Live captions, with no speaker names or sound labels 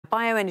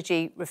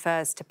bioenergy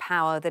refers to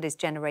power that is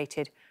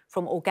generated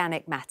from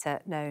organic matter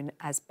known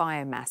as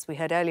biomass. We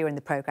heard earlier in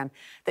the programme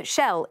that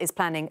Shell is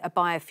planning a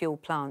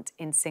biofuel plant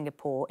in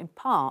Singapore, in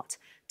part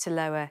to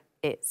lower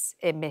its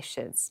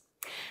emissions.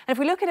 And if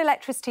we look at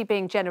electricity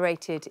being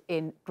generated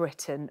in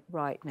Britain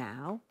right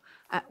now,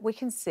 we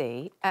can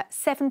see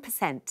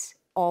 7%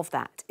 of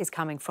that is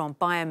coming from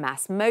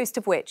biomass, most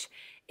of which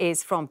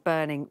is from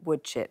burning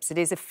wood chips. It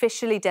is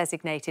officially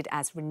designated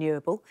as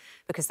renewable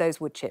because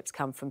those wood chips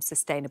come from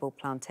sustainable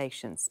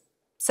plantations.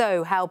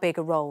 So how big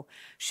a role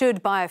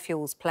should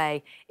biofuels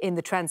play in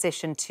the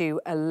transition to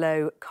a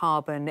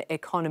low-carbon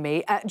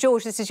economy?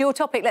 George, this is your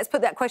topic. Let's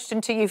put that question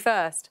to you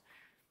first.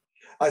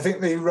 I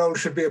think the role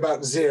should be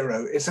about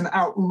zero. It's an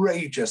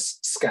outrageous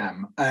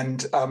scam.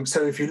 And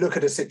so if you look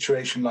at a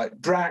situation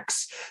like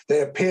Drax,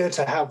 they appear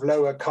to have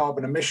lower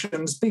carbon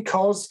emissions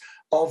because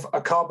of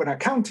a carbon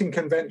accounting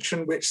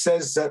convention which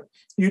says that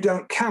you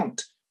don't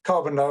count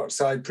carbon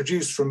dioxide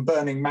produced from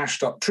burning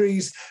mashed up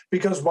trees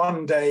because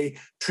one day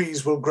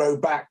trees will grow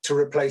back to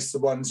replace the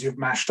ones you've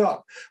mashed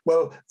up.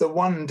 Well, the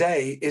one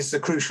day is the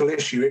crucial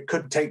issue. It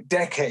could take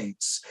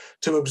decades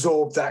to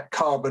absorb that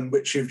carbon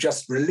which you've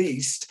just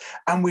released,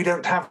 and we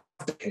don't have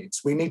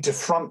decades. We need to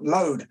front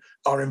load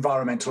our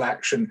environmental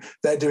action.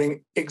 They're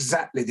doing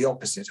exactly the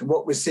opposite. And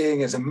what we're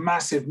seeing is a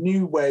massive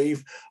new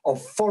wave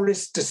of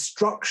forest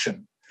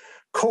destruction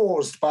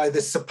caused by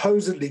this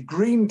supposedly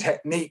green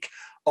technique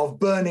of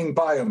burning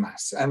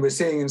biomass. And we're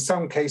seeing in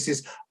some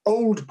cases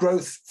old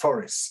growth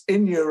forests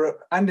in Europe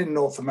and in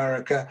North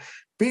America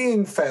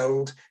being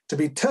felled to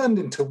be turned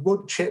into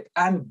wood chip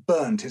and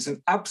burnt. It's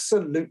an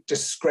absolute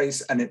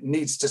disgrace and it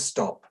needs to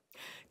stop.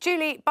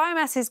 Julie,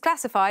 biomass is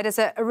classified as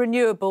a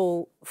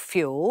renewable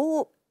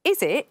fuel.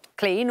 Is it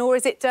clean or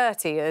is it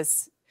dirty,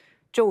 as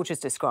George has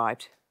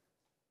described?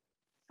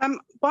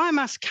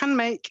 Biomass can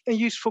make a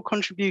useful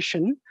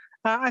contribution.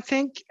 I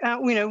think,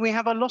 we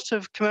have a lot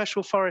of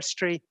commercial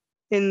forestry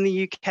in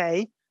the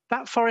UK.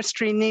 That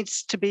forestry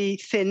needs to be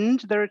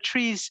thinned. There are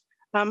trees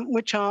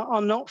which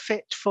are not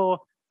fit for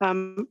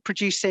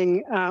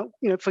producing,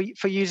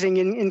 for using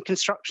in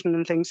construction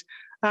and things.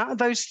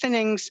 Those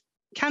thinnings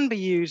can be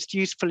used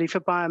usefully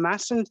for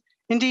biomass. And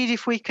indeed,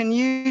 if we can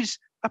use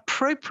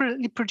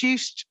appropriately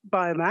produced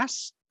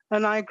biomass,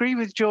 and I agree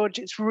with George,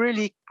 it's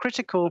really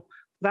critical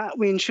that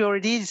we ensure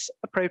it is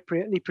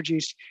appropriately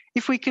produced.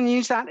 If we can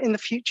use that in the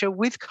future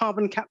with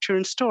carbon capture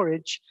and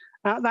storage,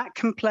 that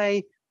can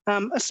play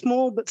a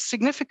small but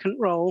significant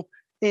role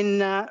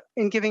in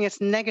giving us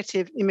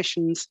negative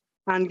emissions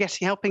and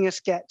helping us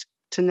get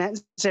to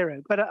net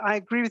zero. But I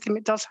agree with him,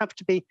 it does have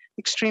to be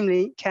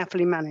extremely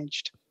carefully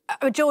managed.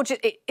 George,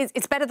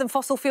 it's better than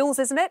fossil fuels,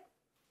 isn't it?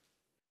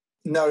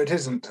 No, it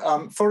isn't.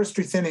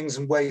 Forestry thinnings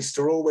and waste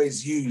are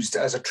always used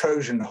as a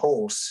Trojan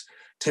horse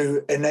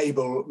to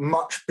enable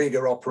much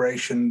bigger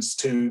operations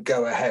to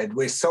go ahead.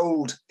 We're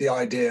sold the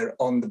idea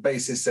on the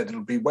basis that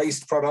it'll be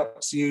waste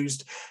products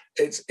used.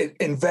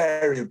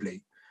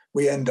 Invariably,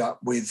 we end up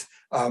with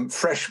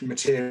fresh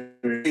material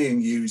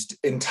being used,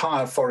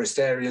 entire forest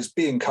areas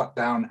being cut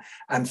down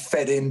and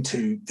fed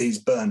into these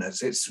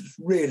burners. It's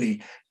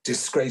really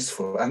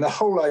disgraceful. And the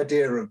whole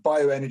idea of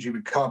bioenergy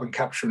with carbon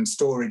capture and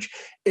storage,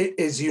 it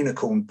is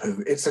unicorn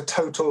poo. It's a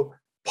total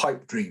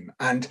pipe dream.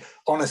 And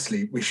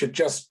honestly, we should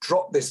just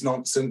drop this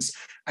nonsense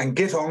and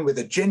get on with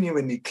a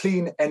genuinely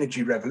clean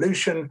energy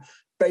revolution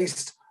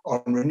based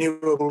on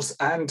renewables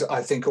and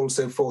I think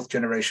also fourth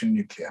generation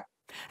nuclear.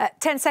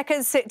 10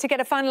 seconds to get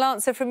a final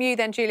answer from you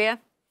then, Julia.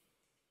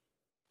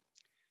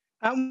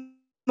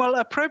 Well,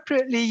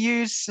 appropriately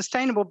used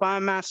sustainable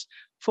biomass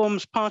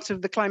forms part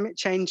of the Climate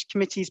Change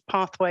Committee's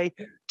pathway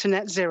to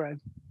net zero.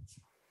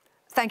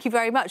 Thank you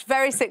very much.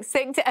 Very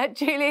succinct.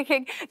 Julia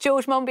King,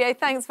 George Monbiot,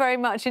 thanks very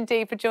much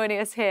indeed for joining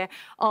us here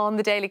on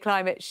the Daily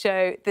Climate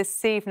Show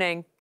this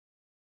evening.